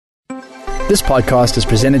This podcast is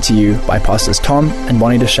presented to you by Pastors Tom and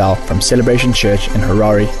Bonnie Deshal from Celebration Church in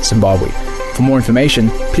Harare, Zimbabwe. For more information,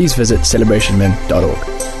 please visit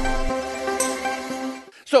celebrationmen.org.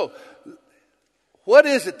 So, what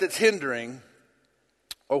is it that's hindering,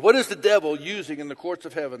 or what is the devil using in the courts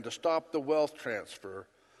of heaven to stop the wealth transfer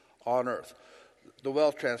on earth? The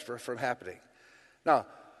wealth transfer from happening. Now,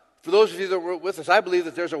 for those of you that were with us, I believe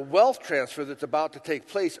that there's a wealth transfer that's about to take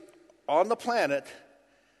place on the planet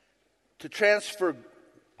to transfer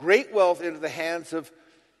great wealth into the hands of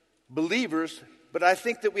believers, but I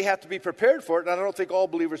think that we have to be prepared for it, and I don't think all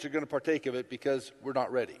believers are going to partake of it because we're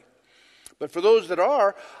not ready. But for those that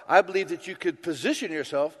are, I believe that you could position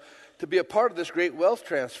yourself to be a part of this great wealth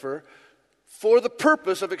transfer for the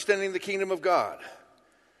purpose of extending the kingdom of God.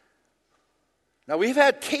 Now, we've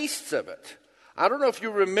had tastes of it. I don't know if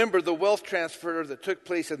you remember the wealth transfer that took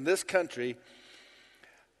place in this country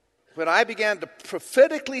when I began to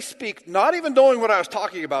prophetically speak, not even knowing what I was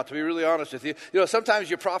talking about, to be really honest with you. You know, sometimes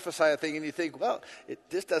you prophesy a thing and you think, well,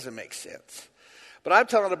 this doesn't make sense. But I'm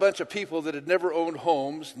telling a bunch of people that had never owned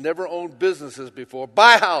homes, never owned businesses before,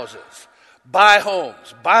 buy houses, buy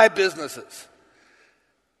homes, buy businesses.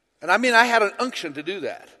 And I mean, I had an unction to do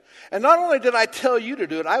that. And not only did I tell you to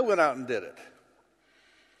do it, I went out and did it.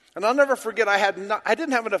 And I'll never forget, I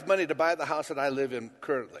didn't have enough money to buy the house that I live in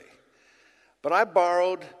currently. But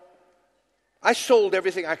I sold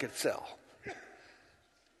everything I could sell.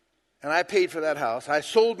 And I paid for that house. I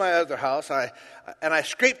sold my other house. And I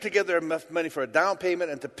scraped together enough money for a down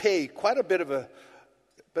payment and to pay quite a bit of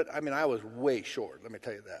but I mean, I was way short, let me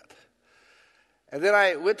tell you that. And then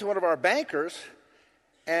I went to one of our bankers,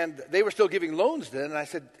 and they were still giving loans then, and I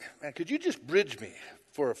said, man, could you just bridge me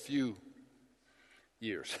for a few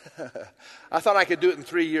years? I thought I could do it in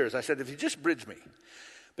 3 years. I said, if you just bridge me.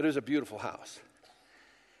 But it was a beautiful house.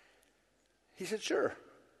 He said, sure.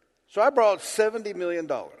 So I borrowed $70 million,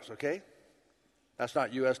 okay? That's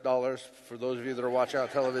not U.S. dollars for those of you that are watching on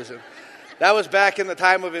television. That was back in the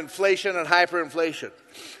time of inflation and hyperinflation.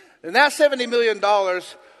 And that $70 million,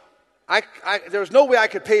 there was no way I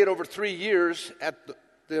could pay it over 3 years at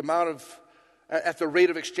the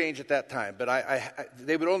rate of exchange at that time. But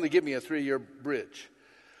they would only give me a 3-year bridge.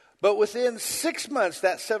 But within 6 months,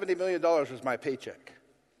 that $70 million was my paycheck.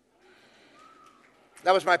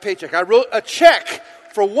 That was my paycheck. I wrote a check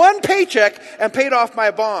for one paycheck and paid off my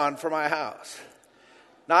bond for my house.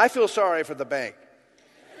 Now, I feel sorry for the bank.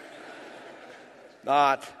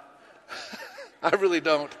 Not. I really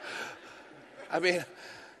don't. I mean,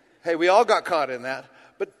 hey, we all got caught in that.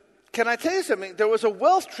 But can I tell you something? There was a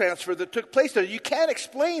wealth transfer that took place there. You can't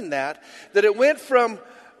explain that it went from,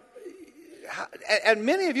 and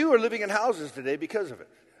many of you are living in houses today because of it.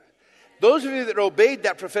 Those of you that obeyed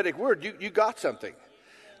that prophetic word, you got something.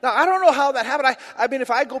 Now, I don't know how that happened. I mean, if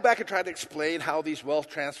I go back and try to explain how these wealth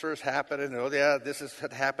transfers happen, and this has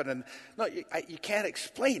happened, and no, you can't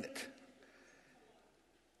explain it.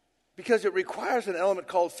 Because it requires an element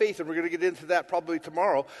called faith, and we're going to get into that probably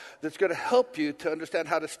tomorrow, that's going to help you to understand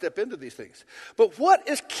how to step into these things. But what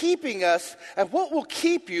is keeping us, and what will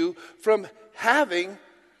keep you from having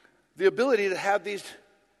the ability to have these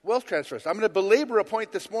wealth transfers? I'm going to belabor a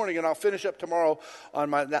point this morning, and I'll finish up tomorrow on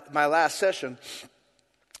my last session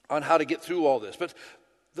on how to get through all this. But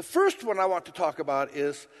the first one I want to talk about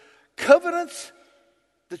is covenants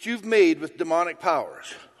that you've made with demonic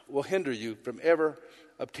powers will hinder you from ever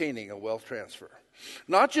obtaining a wealth transfer.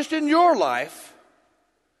 Not just in your life,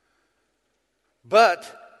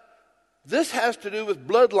 but this has to do with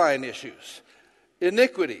bloodline issues,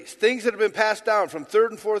 iniquities, things that have been passed down from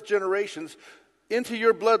third and fourth generations into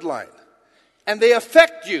your bloodline. And they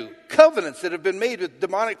affect you, covenants that have been made with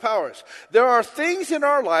demonic powers. There are things in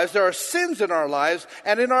our lives, there are sins in our lives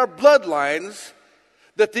and in our bloodlines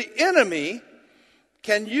that the enemy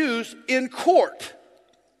can use in court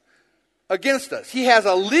against us. He has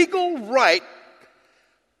a legal right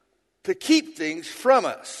to keep things from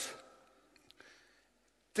us,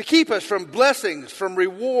 to keep us from blessings, from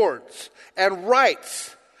rewards and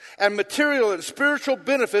rights and material and spiritual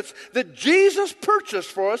benefits that Jesus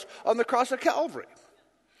purchased for us on the cross of Calvary.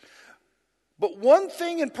 But one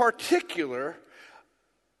thing in particular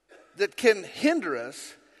that can hinder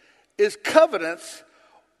us is covenants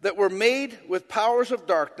that were made with powers of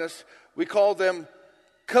darkness. We call them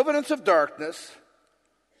covenants of darkness,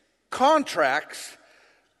 contracts,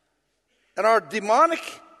 and our demonic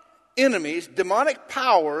enemies, demonic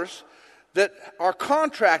powers that are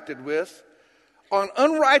contracted with on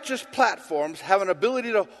unrighteous platforms have an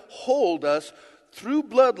ability to hold us through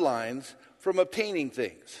bloodlines from obtaining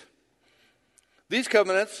things. These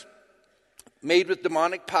covenants made with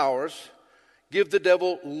demonic powers give the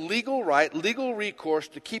devil legal right, legal recourse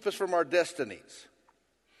to keep us from our destinies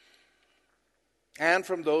and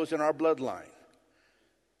from those in our bloodline.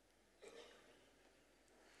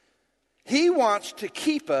 He wants to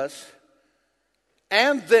keep us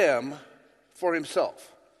and them for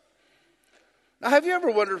himself. Now, have you ever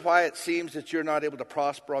wondered why it seems that you're not able to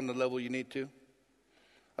prosper on the level you need to?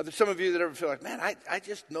 Are there some of you that ever feel like, man, I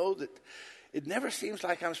just know that it never seems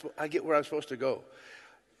like I get where I'm supposed to go?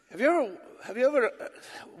 Have you ever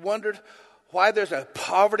wondered why there's a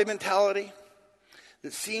poverty mentality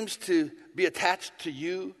that seems to be attached to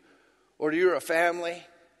you or to your family?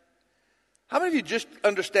 How many of you just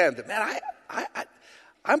understand that, man,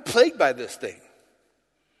 I'm plagued by this thing?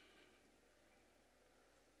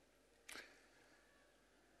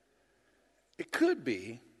 It could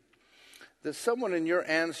be that someone in your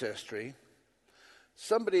ancestry,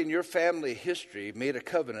 somebody in your family history made a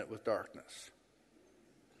covenant with darkness,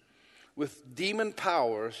 with demon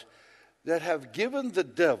powers that have given the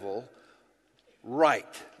devil right,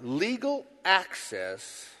 legal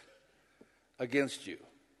access against you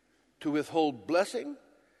to withhold blessing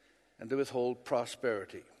and to withhold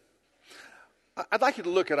prosperity. I'd like you to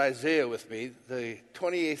look at Isaiah with me, the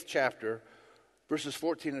 28th chapter, verses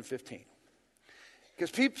 14 and 15.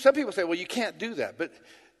 Because some people say, well, you can't do that. But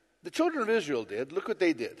the children of Israel did. Look what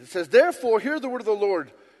they did. It says, therefore, hear the word of the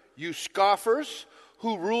Lord, you scoffers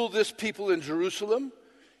who rule this people in Jerusalem.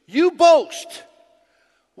 You boast.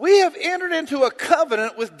 We have entered into a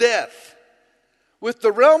covenant with death. With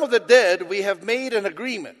the realm of the dead, we have made an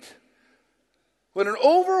agreement. When an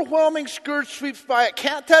overwhelming scourge sweeps by, it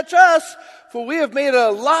can't touch us, for we have made a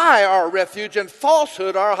lie our refuge and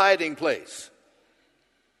falsehood our hiding place.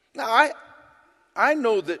 Now, I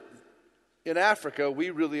know that in Africa, we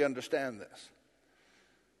really understand this.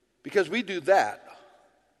 Because we do that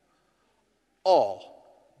all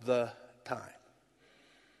the time.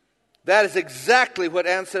 That is exactly what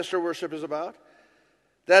ancestor worship is about.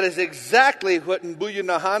 That is exactly what Mbuyu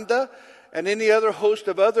Nahanda and any other host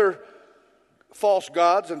of other false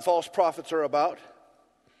gods and false prophets are about.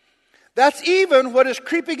 That's even what is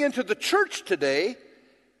creeping into the church today,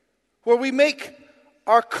 where we make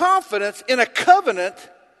our confidence in a covenant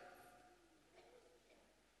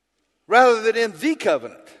rather than in the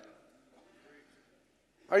covenant.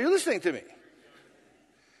 Are you listening to me?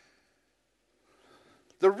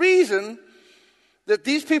 The reason that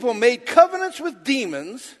these people made covenants with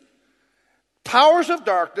demons, powers of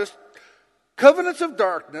darkness, covenants of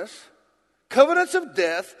darkness, covenants of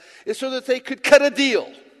death, is so that they could cut a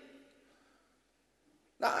deal.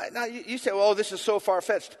 Now you say, well, this is so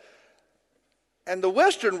far-fetched. And the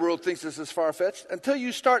Western world thinks this is far-fetched until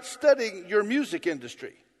you start studying your music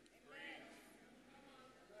industry.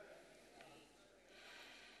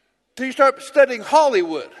 Till you start studying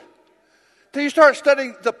Hollywood. Till you start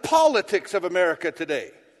studying the politics of America today.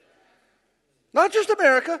 Not just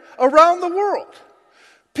America, around the world.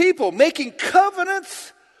 People making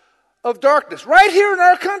covenants of darkness right here in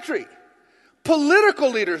our country. Political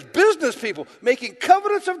leaders, business people making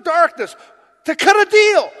covenants of darkness to cut a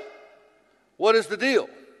deal. What is the deal?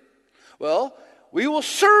 Well, we will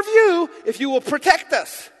serve you if you will protect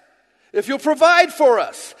us. If you'll provide for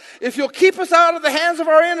us. If you'll keep us out of the hands of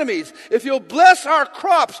our enemies. If you'll bless our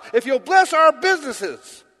crops. If you'll bless our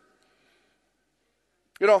businesses.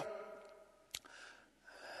 You know,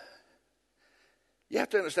 you have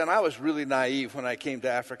to understand, I was really naive when I came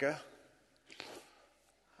to Africa.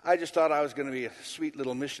 I just thought I was going to be a sweet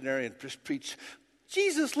little missionary and just preach,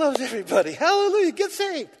 Jesus loves everybody. Hallelujah, get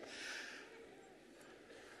saved.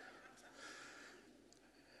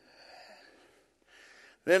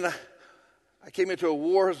 Then I came into a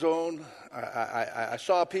war zone. I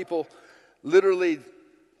saw people literally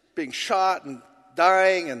being shot and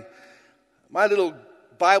dying, and my little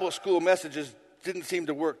Bible school messages didn't seem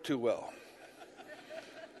to work too well.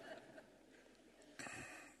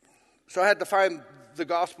 So I had to find the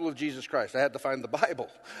gospel of Jesus Christ. I had to find the Bible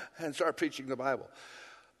and start preaching the Bible.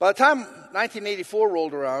 By the time 1984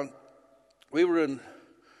 rolled around, we were in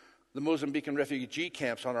the Mozambican refugee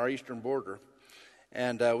camps on our eastern border.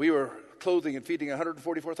 And we were clothing and feeding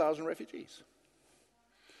 144,000 refugees.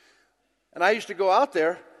 And I used to go out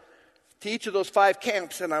there to each of those 5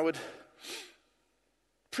 camps, and I would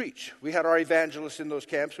preach. We had our evangelists in those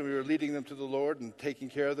camps, and we were leading them to the Lord and taking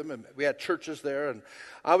care of them. And we had churches there, and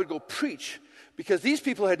I would go preach because these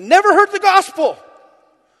people had never heard the gospel.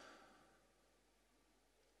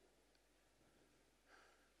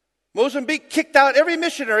 Mozambique kicked out every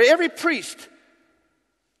missionary, every priest.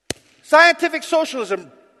 Scientific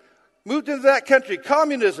socialism moved into that country,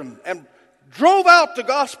 communism, and drove out the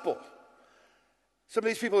gospel. Some of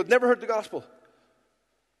these people had never heard the gospel.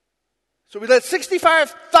 So we led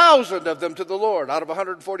 65,000 of them to the Lord out of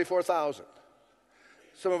 144,000.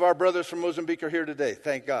 Some of our brothers from Mozambique are here today.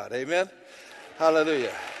 Thank God. Amen?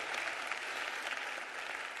 Hallelujah.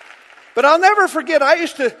 But I'll never forget, I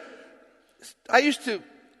used to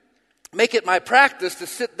make it my practice to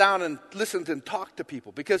sit down and listen and talk to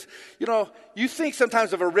people. Because, you think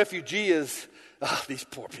sometimes of a refugee as, oh, these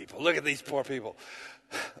poor people. Look at these poor people.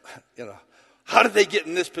 How did they get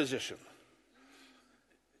in this position?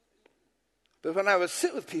 But when I would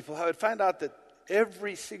sit with people, I would find out that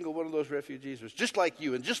every single one of those refugees was just like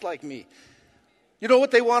you and just like me. You know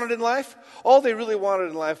what they wanted in life? All they really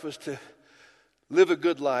wanted in life was to live a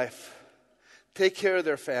good life, take care of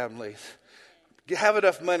their families, have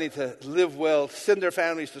enough money to live well, send their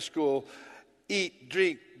families to school, eat,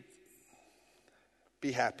 drink,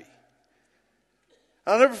 be happy.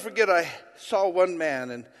 I'll never forget, I saw one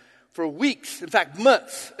man, and for weeks, in fact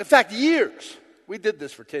months, in fact years, we did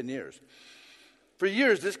this for 10 years. For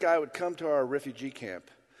years, this guy would come to our refugee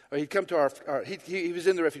camp. Or he'd come to he was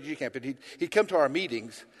in the refugee camp, and he'd come to our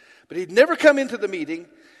meetings, but he'd never come into the meeting.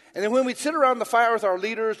 And then when we'd sit around the fire with our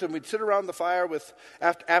leaders, and we'd sit around the fire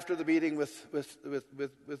after the meeting with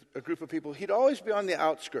a group of people, he'd always be on the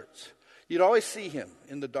outskirts. You'd always see him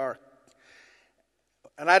in the dark.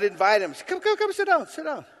 And I'd invite him, come, sit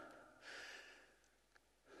down.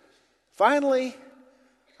 Finally,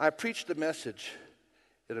 I preached a message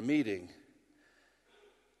at a meeting.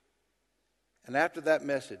 And after that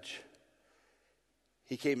message,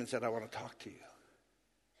 he came and said, I want to talk to you.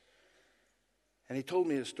 And he told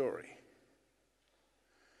me his story.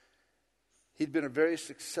 He'd been a very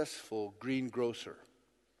successful greengrocer.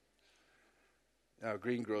 Now, a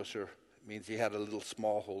greengrocer means he had a little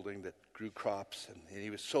small holding that grew crops, and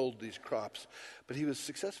he sold these crops. But he was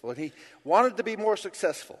successful, and he wanted to be more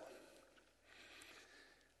successful.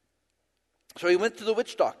 So he went to the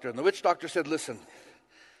witch doctor, and the witch doctor said, listen,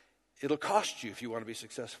 it'll cost you if you want to be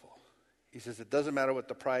successful. He says, it doesn't matter what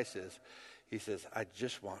the price is. He says, I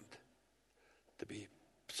just want to be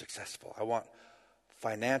successful. I want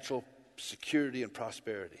financial security and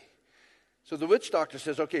prosperity. So the witch doctor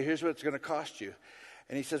says, okay, here's what it's going to cost you.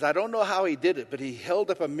 And he says, I don't know how he did it, but he held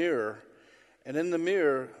up a mirror, and in the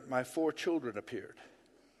mirror, my 4 children appeared.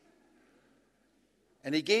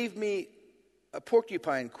 And he gave me a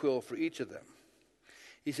porcupine quill for each of them.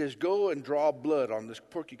 He says, go and draw blood on this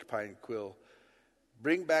porcupine quill.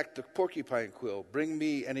 Bring back the porcupine quill. Bring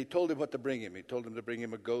me, and he told him what to bring him. He told him to bring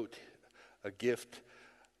him a goat, a gift,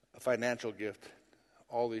 a financial gift,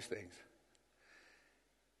 all these things.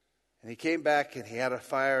 And he came back, and he had a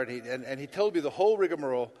fire, and he told me the whole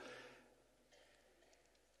rigmarole.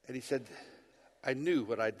 And he said, I knew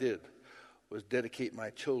what I did was dedicate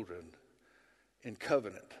my children in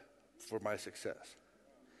covenant for my success.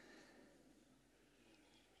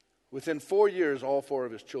 Within 4 years, all 4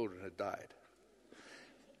 of his children had died.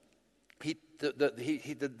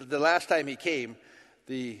 The last time he came,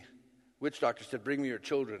 the witch doctor said, bring me your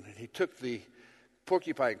children. And he took the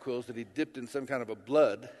porcupine quills that he dipped in some kind of a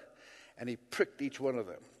blood, and he pricked each one of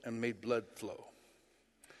them and made blood flow.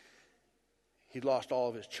 He lost all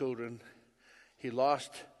of his children. He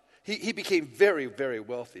became very, very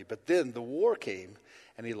wealthy. But then the war came,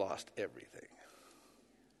 and he lost everything.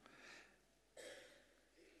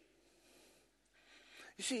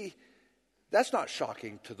 You see, that's not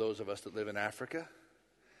shocking to those of us that live in Africa,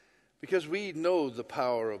 because we know the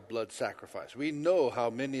power of blood sacrifice. We know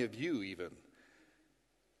how many of you even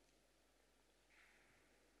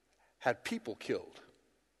had people killed,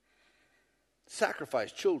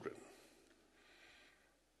 sacrificed children,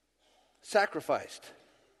 sacrificed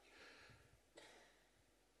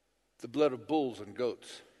the blood of bulls and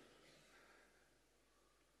goats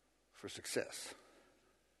for success.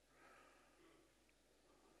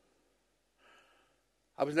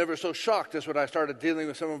 I was never so shocked as when I started dealing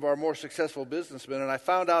with some of our more successful businessmen, and I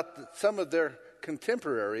found out that some of their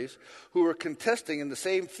contemporaries who were contesting in the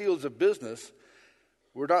same fields of business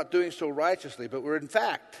were not doing so righteously, but were in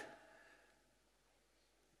fact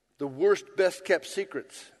the worst, best-kept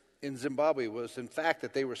secrets in Zimbabwe was in fact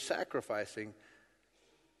that they were sacrificing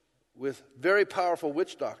with very powerful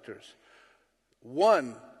witch doctors.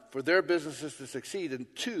 1, for their businesses to succeed, and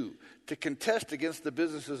 2, to contest against the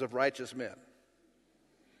businesses of righteous men.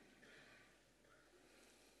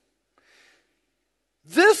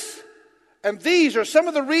 This and these are some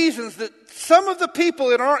of the reasons that some of the people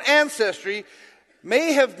in our ancestry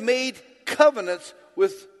may have made covenants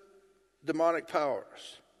with demonic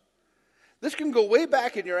powers. This can go way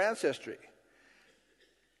back in your ancestry.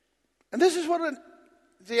 And this is what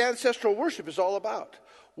the ancestral worship is all about.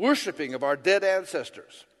 Worshiping of our dead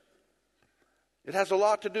ancestors. It has a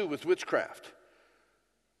lot to do with witchcraft.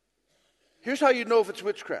 Here's how you know if it's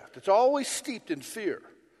witchcraft. It's always steeped in fear,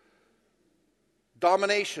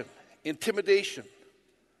 domination, intimidation,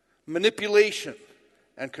 manipulation,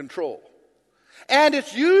 and control. And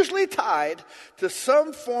it's usually tied to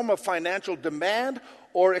some form of financial demand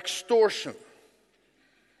or extortion,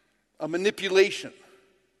 a manipulation.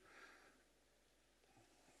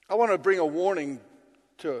 I want to bring a warning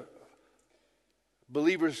to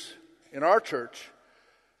believers in our church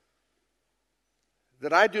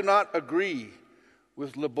that I do not agree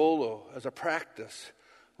with Libolo as a practice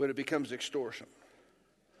when it becomes extortion.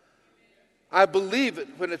 I believe it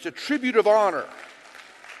when it's a tribute of honor.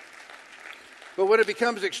 But when it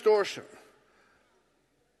becomes extortion,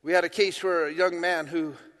 we had a case where a young man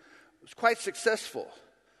who was quite successful,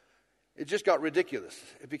 it just got ridiculous.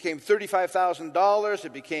 It became $35,000.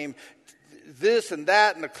 It became this and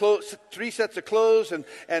that, and 3 sets of clothes, and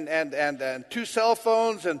 2 cell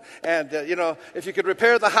phones, and if you could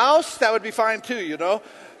repair the house, that would be fine too,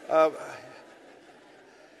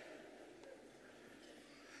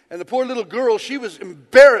 And the poor little girl, she was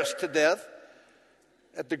embarrassed to death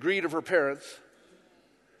at the greed of her parents.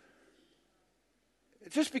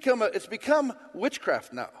 It's become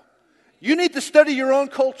witchcraft now. You need to study your own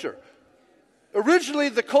culture. Originally,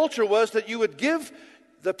 the culture was that you would give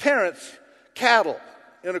the parents cattle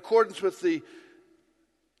in accordance with the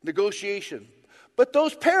negotiation. But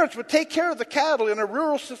those parents would take care of the cattle in a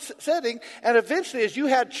rural setting, and eventually, as you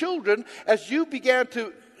had children, as you began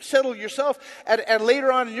to settle yourself, and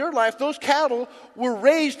later on in your life, those cattle were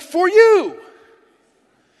raised for you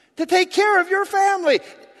to take care of your family.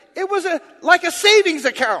 It was like a savings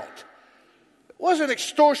account. It wasn't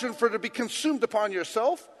extortion for it to be consumed upon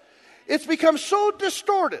yourself. It's become so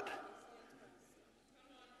distorted.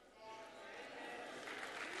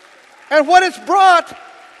 And what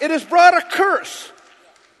it has brought a curse.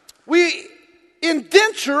 We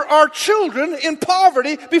indenture our children in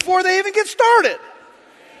poverty before they even get started.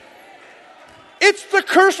 It's the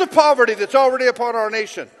curse of poverty that's already upon our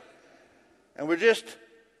nation. And we're just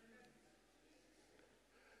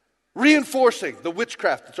reinforcing the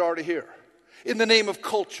witchcraft that's already here in the name of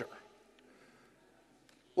culture.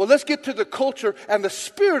 Well, let's get to the culture and the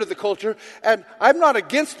spirit of the culture. And I'm not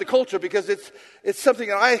against the culture because it's something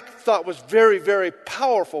that I thought was very, very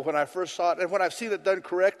powerful when I first saw it. And when I've seen it done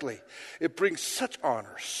correctly, it brings such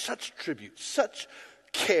honor, such tribute, such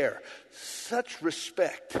care, such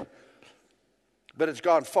respect. But it's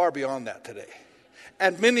gone far beyond that today.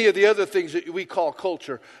 And many of the other things that we call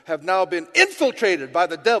culture have now been infiltrated by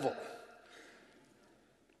the devil.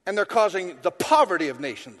 And they're causing the poverty of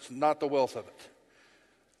nations, not the wealth of it.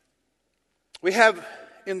 We have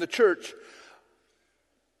in the church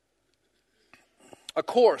a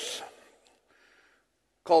course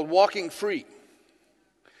called Walking Free.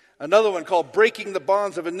 Another one called Breaking the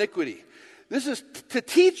Bonds of Iniquity. This is to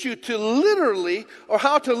teach you to literally, or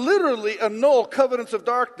how to literally annul covenants of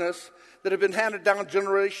darkness that have been handed down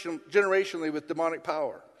generationally with demonic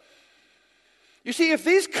power. You see, if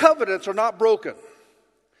these covenants are not broken,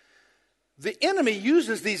 the enemy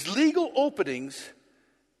uses these legal openings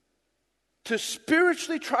to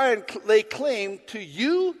spiritually try and lay claim to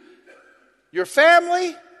you, your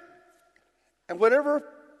family, and whatever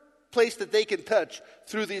place that they can touch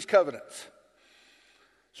through these covenants.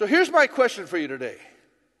 So here's my question for you today.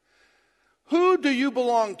 Who do you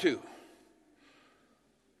belong to?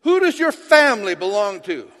 Who does your family belong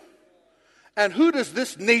to? And who does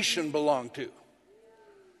this nation belong to?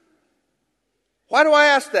 Why do I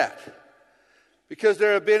ask that? Because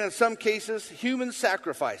there have been, in some cases, human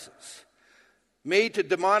sacrifices made to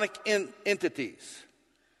demonic entities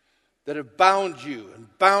that have bound you and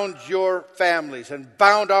bound your families and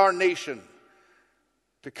bound our nation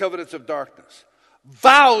to covenants of darkness.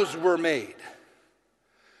 Vows were made.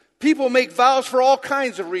 People make vows for all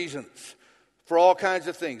kinds of reasons, for all kinds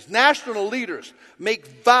of things. National leaders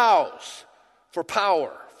make vows for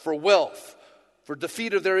power, for wealth, for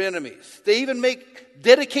defeat of their enemies. They even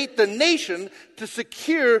dedicate the nation to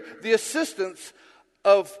secure the assistance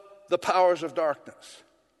of the powers of darkness.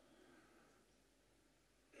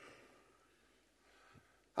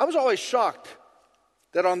 I was always shocked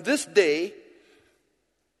that on this day,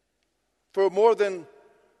 for more than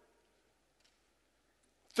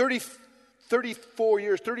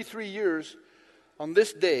 33 years, on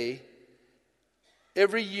this day,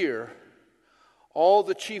 every year, all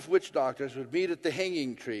the chief witch doctors would meet at the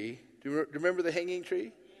hanging tree. Do you remember the hanging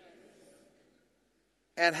tree?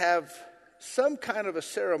 And have some kind of a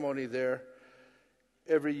ceremony there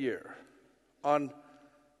every year on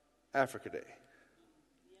Africa Day.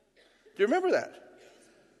 Do you remember that?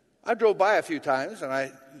 I drove by a few times,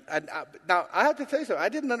 and now I have to tell you something. I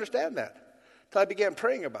didn't understand that until I began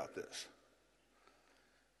praying about this.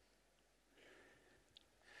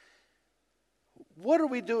 What are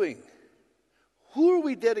we doing? Who are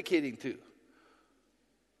we dedicating to?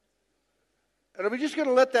 And are we just going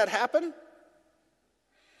to let that happen?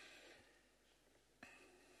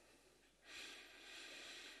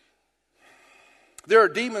 There are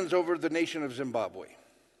demons over the nation of Zimbabwe.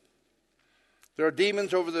 There are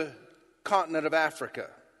demons over the continent of Africa.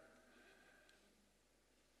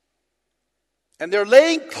 And they're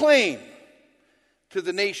laying claim to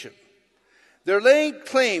the nation. They're laying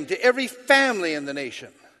claim to every family in the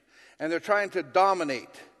nation. And they're trying to dominate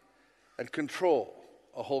and control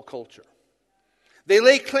a whole culture. They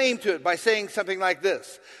lay claim to it by saying something like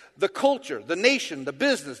this: the culture, the nation, the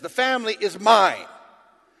business, the family is mine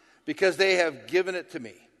because they have given it to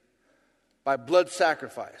me by blood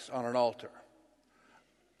sacrifice on an altar,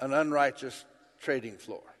 an unrighteous trading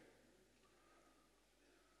floor.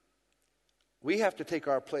 We have to take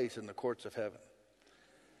our place in the courts of heaven.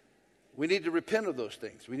 We need to repent of those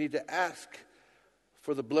things. We need to ask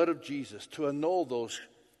for the blood of Jesus to annul those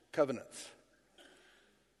covenants.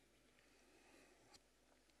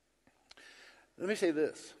 Let me say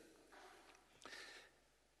this.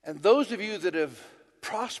 And those of you that have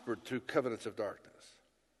prospered through covenants of darkness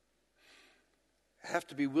have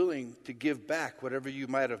to be willing to give back whatever you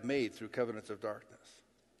might have made through covenants of darkness.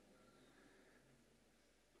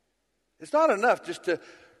 It's not enough just to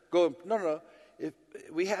go, no.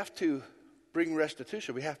 We have to bring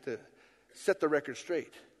restitution. We have to set the record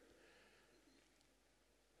straight.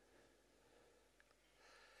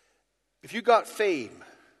 If you got fame,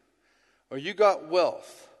 or you got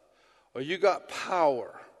wealth, or you got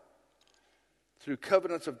power through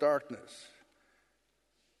covenants of darkness,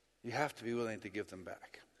 you have to be willing to give them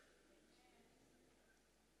back.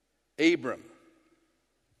 Abram. Do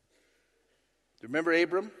you remember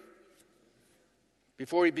Abram?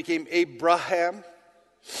 Before he became Abraham,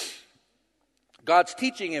 God's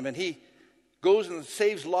teaching him, and he goes and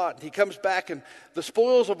saves Lot. And he comes back, and the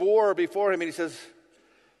spoils of war are before him, and he says,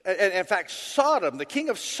 and in fact, Sodom, the king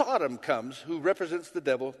of Sodom comes, who represents the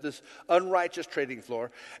devil, this unrighteous trading floor,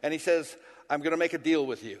 and he says, I'm going to make a deal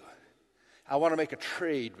with you. I want to make a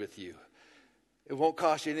trade with you. It won't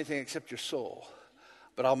cost you anything except your soul,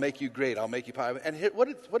 but I'll make you great. I'll make you powerful. And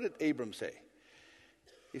what did Abram say?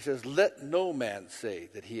 He says, let no man say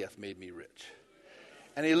that he hath made me rich.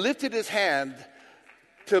 And he lifted his hand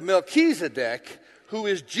to Melchizedek, who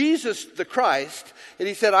is Jesus the Christ, and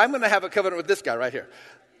he said, I'm going to have a covenant with this guy right here.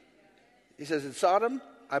 He says, in Sodom,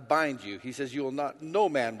 I bind you. He says, no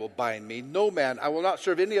man will bind me. No man, I will not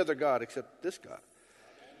serve any other God except this God.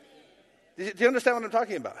 Do you understand what I'm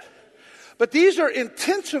talking about? But these are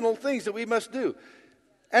intentional things that we must do.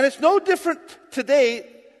 And it's no different today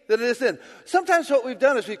than it is then. Sometimes what we've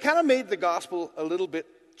done is we've kind of made the gospel a little bit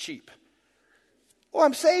cheap. Oh,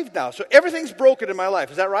 I'm saved now, so everything's broken in my life.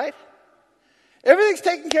 Is that right? Everything's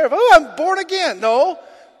taken care of. Oh, I'm born again. No,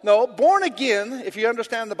 born again, if you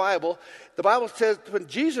understand the Bible says when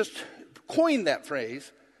Jesus coined that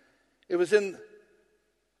phrase, it was when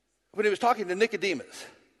he was talking to Nicodemus.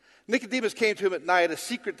 Nicodemus came to him at night, a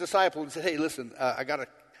secret disciple, and said, hey, listen, I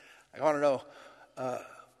want to know,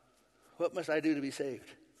 what must I do to be saved?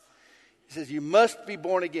 He says, you must be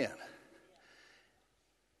born again.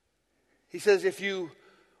 He says, if you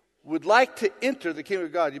would like to enter the kingdom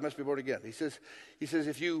of God, you must be born again. He says,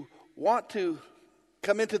 if you want to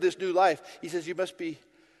come into this new life, he says, you must be,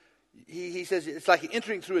 he says, it's like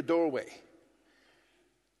entering through a doorway.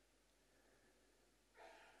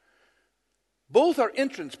 Both are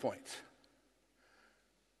entrance points.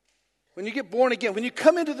 When you get born again, when you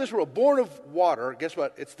come into this world, born of water, guess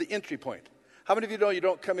what? It's the entry point. How many of you know you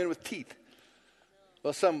don't come in with teeth?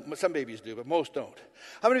 Well, some babies do, but most don't.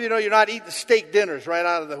 How many of you know you're not eating steak dinners right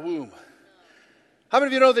out of the womb? How many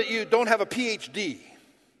of you know that you don't have a PhD?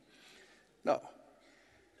 No.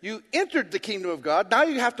 You entered the kingdom of God. Now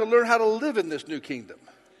you have to learn how to live in this new kingdom.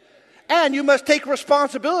 And you must take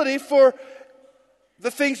responsibility for the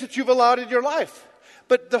things that you've allowed in your life.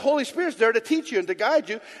 But the Holy Spirit's there to teach you and to guide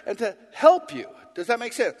you and to help you. Does that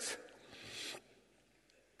make sense?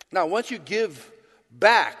 Now, once you give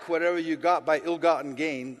back whatever you got by ill-gotten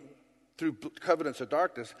gain through covenants of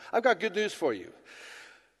darkness, I've got good news for you.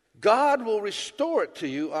 God will restore it to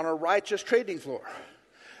you on a righteous trading floor.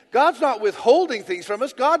 God's not withholding things from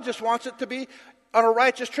us. God just wants it to be on a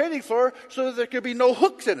righteous trading floor so that there can be no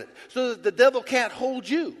hooks in it, so that the devil can't hold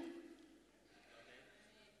you.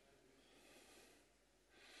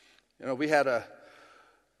 You know, we had a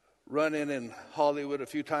run-in Hollywood a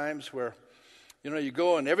few times where You know, you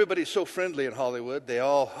go and everybody's so friendly in Hollywood. They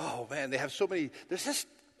all, oh man, they have so many,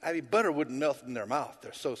 butter wouldn't melt in their mouth.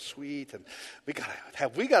 They're so sweet. And we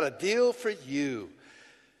got a deal for you.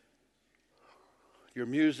 Your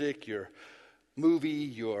music, your movie,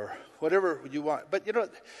 your whatever you want. But you know,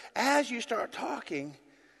 as you start talking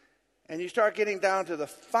and you start getting down to the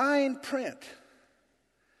fine print,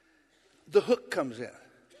 the hook comes in.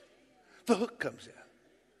 The hook comes in.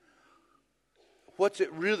 What's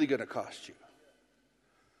it really going to cost you?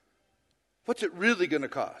 What's it really going to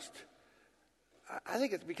cost? I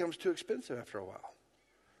think it becomes too expensive after a while.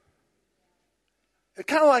 It's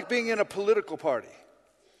kind of like being in a political party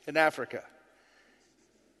in Africa.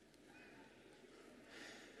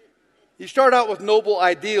 You start out with noble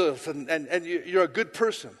ideals and you're a good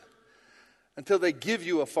person until they give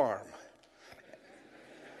you a farm.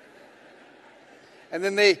 And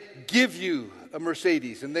then they give you a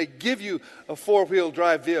Mercedes, and they give you a four-wheel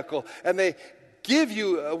drive vehicle, and they give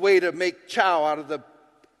you a way to make chow out of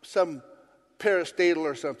some parastatal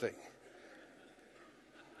or something.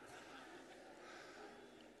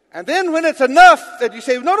 And then when it's enough that you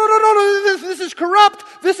say, no, this is corrupt.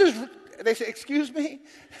 They say, excuse me?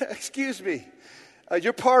 Excuse me.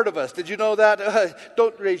 You're part of us. Did you know that?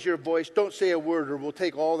 Don't raise your voice. Don't say a word, or we'll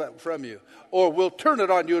take all that from you. Or we'll turn it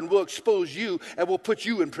on you and we'll expose you and we'll put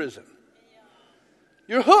you in prison.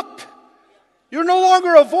 You're hooked. You're no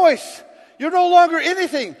longer a voice. You're no longer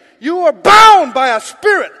anything. You are bound by a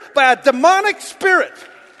spirit, by a demonic spirit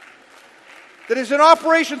that is in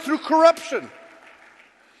operation through corruption.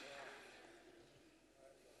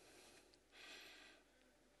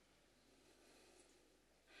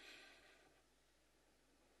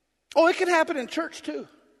 Oh, it can happen in church too.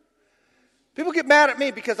 People get mad at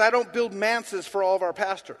me because I don't build manses for all of our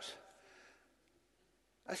pastors.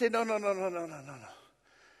 I say, no.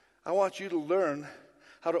 I want you to learn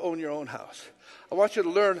how to own your own house. I want you to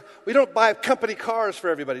learn, we don't buy company cars for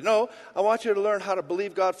everybody. No, I want you to learn how to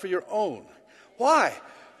believe God for your own. Why?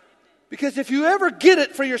 Because if you ever get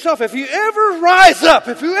it for yourself, if you ever rise up,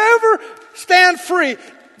 if you ever stand free,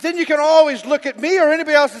 then you can always look at me or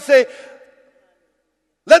anybody else and say,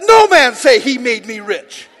 let no man say he made me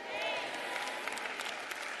rich.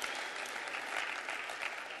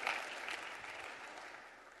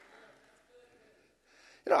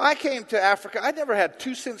 You know, I came to Africa. I never had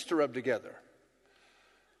 2 cents to rub together.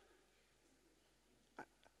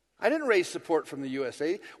 I didn't raise support from the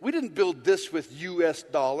USA. We didn't build this with US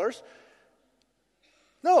dollars.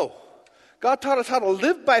 No. God taught us how to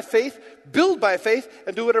live by faith, build by faith,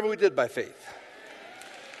 and do whatever we did by faith.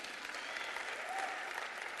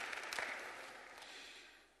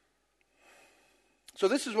 So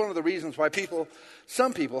this is one of the reasons why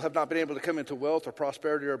some people have not been able to come into wealth or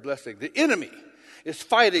prosperity or blessing. The enemy is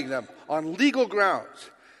fighting them on legal grounds.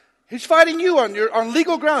 He's fighting you on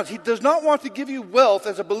legal grounds. He does not want to give you wealth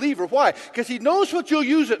as a believer. Why? Because he knows what you'll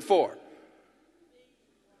use it for.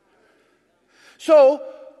 So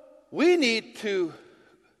we need to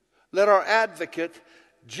let our advocate,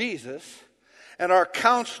 Jesus, and our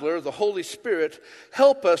counselor, the Holy Spirit,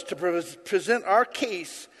 help us to present our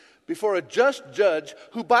case before a just judge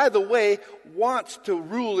who, by the way, wants to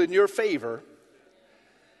rule in your favor.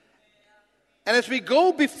 And as we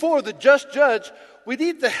go before the just judge, we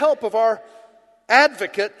need the help of our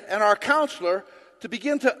advocate and our counselor to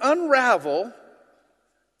begin to unravel,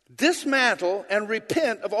 dismantle, and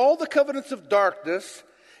repent of all the covenants of darkness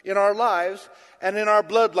in our lives and in our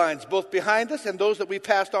bloodlines, both behind us and those that we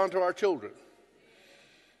passed on to our children.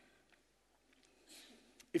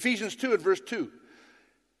 Ephesians 2 and verse 2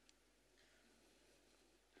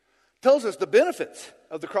 tells us the benefits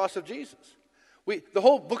of the cross of Jesus. The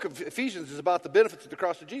whole book of Ephesians is about the benefits of the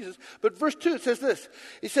cross of Jesus. But verse 2, it says this.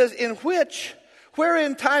 It says,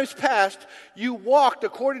 wherein times past you walked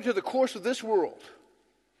according to the course of this world,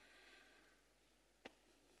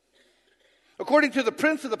 according to the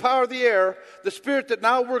prince of the power of the air, the spirit that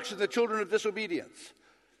now works in the children of disobedience,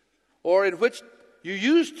 or in which you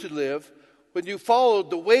used to live when you followed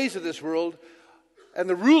the ways of this world and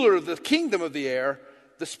the ruler of the kingdom of the air,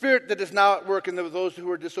 the spirit that is now at work in those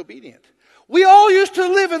who are disobedient. We all used to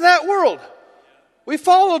live in that world. We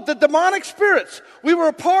followed the demonic spirits. We were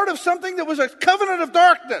a part of something that was a covenant of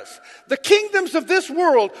darkness. The kingdoms of this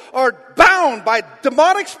world are bound by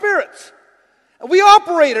demonic spirits. And we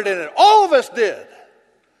operated in it. All of us did.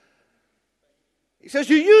 He says,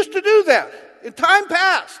 you used to do that in time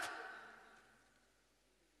past.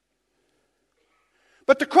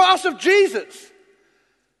 But the cross of Jesus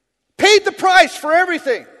paid the price for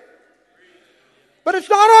everything. But it's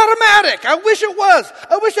not automatic. I wish it was.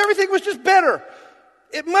 I wish everything was just better.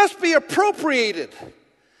 It must be appropriated.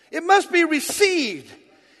 It must be received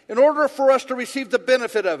in order for us to receive the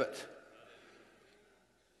benefit of it.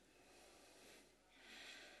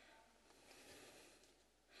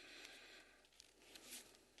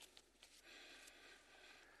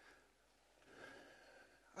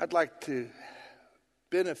 I'd like to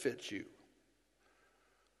benefit you.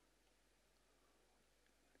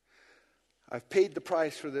 I've paid the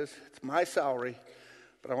price for this. It's my salary,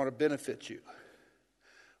 but I want to benefit you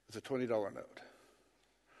with a $20 note.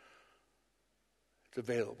 It's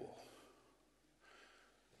available.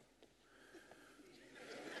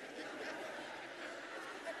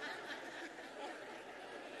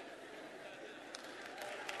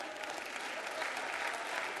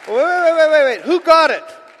 Wait. Who got it?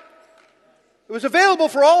 It was available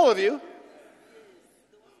for all of you.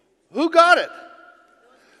 Who got it?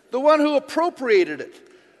 The one who appropriated it.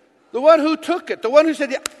 The one who took it. The one who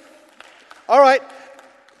said, yeah. All right.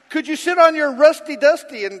 Could you sit on your rusty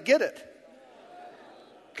dusty and get it?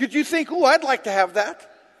 Could you think, ooh, I'd like to have that?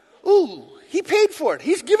 Ooh, he paid for it.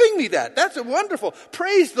 He's giving me that. That's wonderful.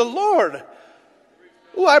 Praise the Lord.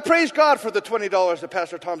 Ooh, I praise God for the $20 that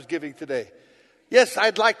Pastor Tom's giving today. Yes,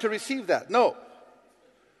 I'd like to receive that. No.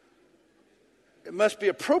 It must be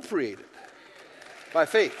appropriated by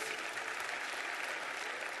faith.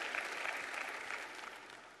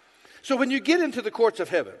 So when you get into the courts of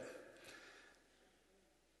heaven,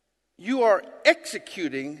 you are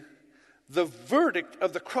executing the verdict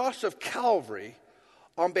of the cross of Calvary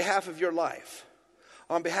on behalf of your life,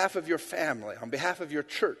 on behalf of your family, on behalf of your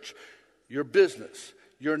church, your business,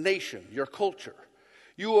 your nation, your culture.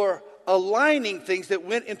 You are aligning things that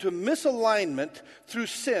went into misalignment through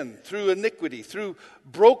sin, through iniquity, through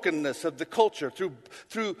brokenness of the culture,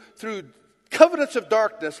 through covenants of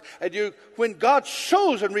darkness. And when God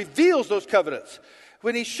shows and reveals those covenants,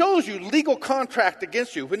 when he shows you legal contract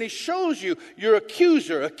against you, when he shows you your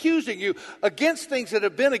accuser accusing you against things that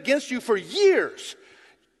have been against you for years,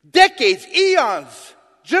 decades, eons,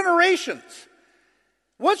 generations.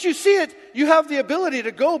 Once you see it, you have the ability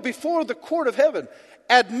to go before the court of heaven.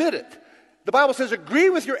 Admit it. The Bible says, agree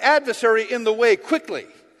with your adversary in the way quickly.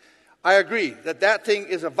 I agree that thing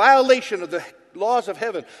is a violation of the laws of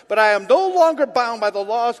heaven. But I am no longer bound by the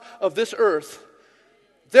laws of this earth.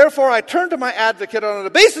 Therefore, I turn to my advocate, and on the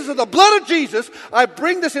basis of the blood of Jesus, I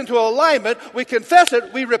bring this into alignment. We confess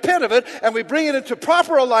it, we repent of it, and we bring it into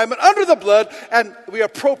proper alignment under the blood, and we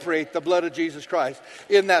appropriate the blood of Jesus Christ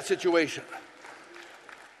in that situation.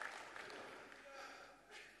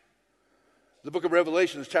 The book of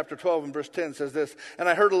Revelation, chapter 12 and verse 10 says this, and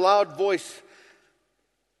I heard a loud voice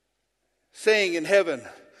saying in heaven,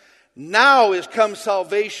 now is come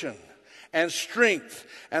salvation and strength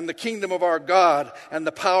and the kingdom of our God and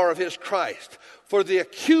the power of his Christ. For the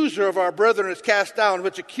accuser of our brethren is cast down,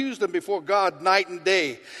 which accused them before God night and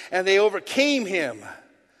day. And they overcame him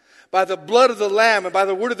by the blood of the Lamb and by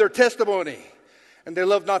the word of their testimony. And they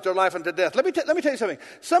loved not their life unto death. Let me tell you something.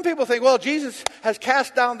 Some people think, well, Jesus has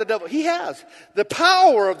cast down the devil. He has. The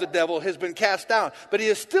power of the devil has been cast down. But he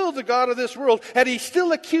is still the God of this world. And he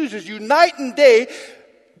still accuses you night and day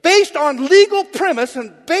based on legal premise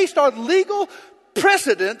and based on legal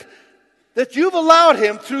precedent that you've allowed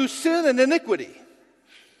him through sin and iniquity.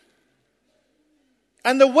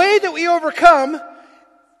 And the way that we overcome,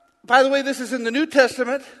 by the way, this is in the New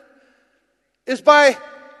Testament, is by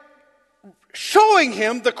showing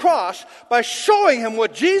him the cross, by showing him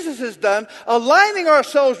what Jesus has done, aligning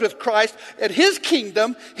ourselves with Christ and his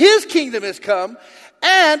kingdom has come,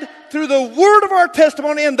 and through the word of our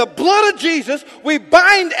testimony and the blood of Jesus, we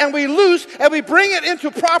bind and we loose and we bring it into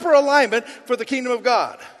proper alignment for the kingdom of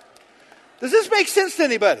God. Does this make sense to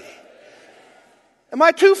anybody? Am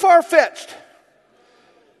I too far-fetched?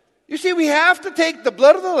 You see, we have to take the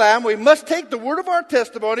blood of the Lamb, we must take the word of our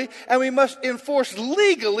testimony, and we must enforce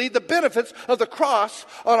legally the benefits of the cross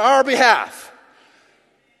on our behalf.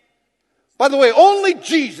 By the way, only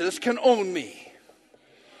Jesus can own me.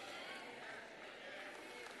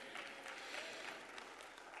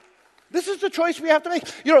 This is the choice we have to make.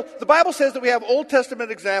 You know, the Bible says that we have Old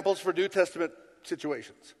Testament examples for New Testament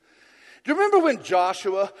situations. Do you remember when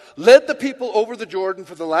Joshua led the people over the Jordan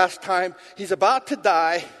for the last time? He's about to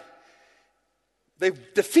die. They've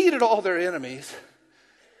defeated all their enemies.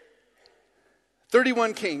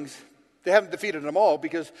 31 kings. They haven't defeated them all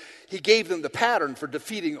because he gave them the pattern for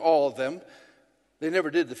defeating all of them. They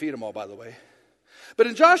never did defeat them all, by the way. But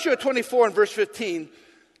in Joshua 24 and verse 15,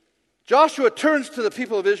 Joshua turns to the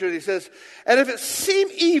people of Israel and he says, and if it seem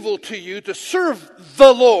evil to you to serve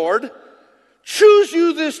the Lord, choose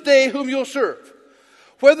you this day whom you'll serve.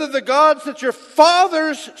 Whether the gods that your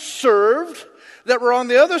fathers served that were on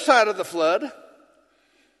the other side of the flood,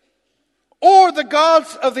 or the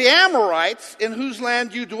gods of the Amorites in whose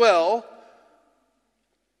land you dwell.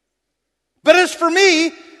 But as for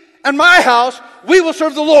me and my house, we will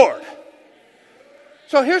serve the Lord.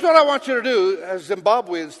 So here's what I want you to do as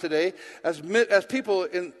Zimbabweans today, as people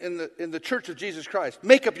in the Church of Jesus Christ.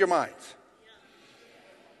 Make up your minds.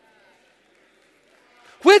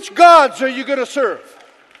 Which gods are you going to serve?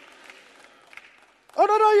 Oh,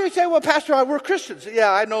 no, you say, well, Pastor, we're Christians.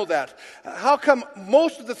 Yeah, I know that. How come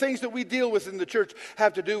most of the things that we deal with in the church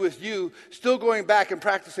have to do with you still going back and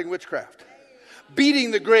practicing witchcraft?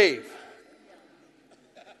 Beating the grave.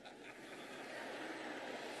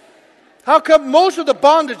 How come most of the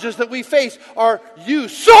bondages that we face are you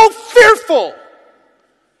so fearful,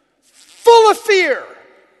 full of fear?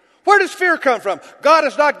 Where does fear come from? God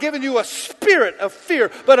has not given you a spirit of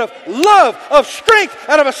fear, but of love, of strength,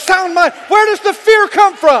 and of a sound mind. Where does the fear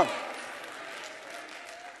come from?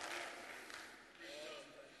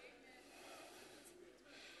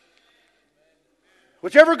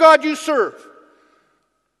 Whichever God you serve,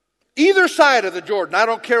 either side of the Jordan, I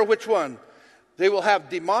don't care which one, they will have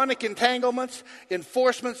demonic entanglements,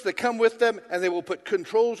 enforcements that come with them, and they will put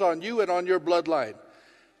controls on you and on your bloodline.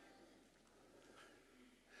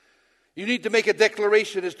 You need to make a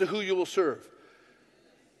declaration as to who you will serve.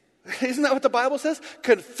 Isn't that what the Bible says?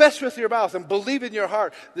 Confess with your mouth and believe in your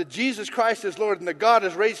heart that Jesus Christ is Lord and that God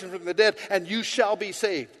has raised him from the dead, and you shall be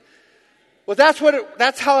saved. Well,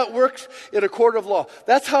 that's how it works in a court of law.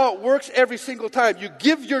 That's how it works every single time. You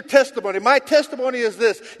give your testimony. My testimony is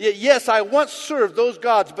this. Yes, I once served those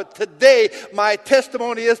gods, but today my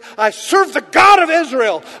testimony is I serve the God of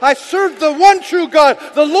Israel. I serve the one true God,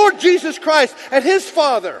 the Lord Jesus Christ, and his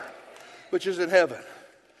Father, which is in heaven.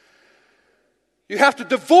 You have to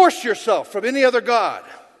divorce yourself from any other god.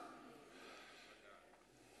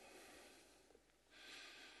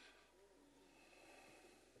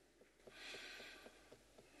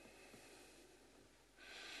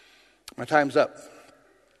 My time's up.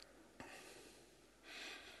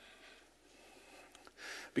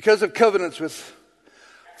 Because of covenants with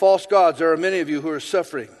false gods, there are many of you who are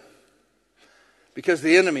suffering because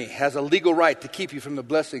the enemy has a legal right to keep you from the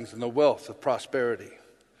blessings and the wealth of prosperity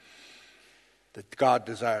that God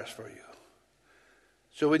desires for you.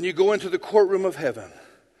 So when you go into the courtroom of heaven,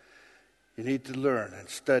 you need to learn and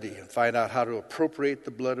study and find out how to appropriate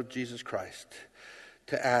the blood of Jesus Christ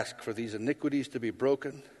to ask for these iniquities to be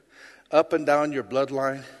broken up and down your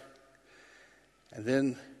bloodline, and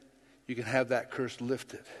then you can have that curse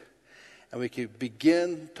lifted. And we can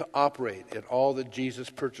begin to operate in all that Jesus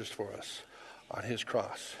purchased for us on his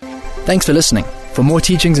cross. Thanks for listening. For more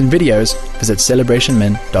teachings and videos, visit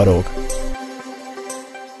celebrationmen.org.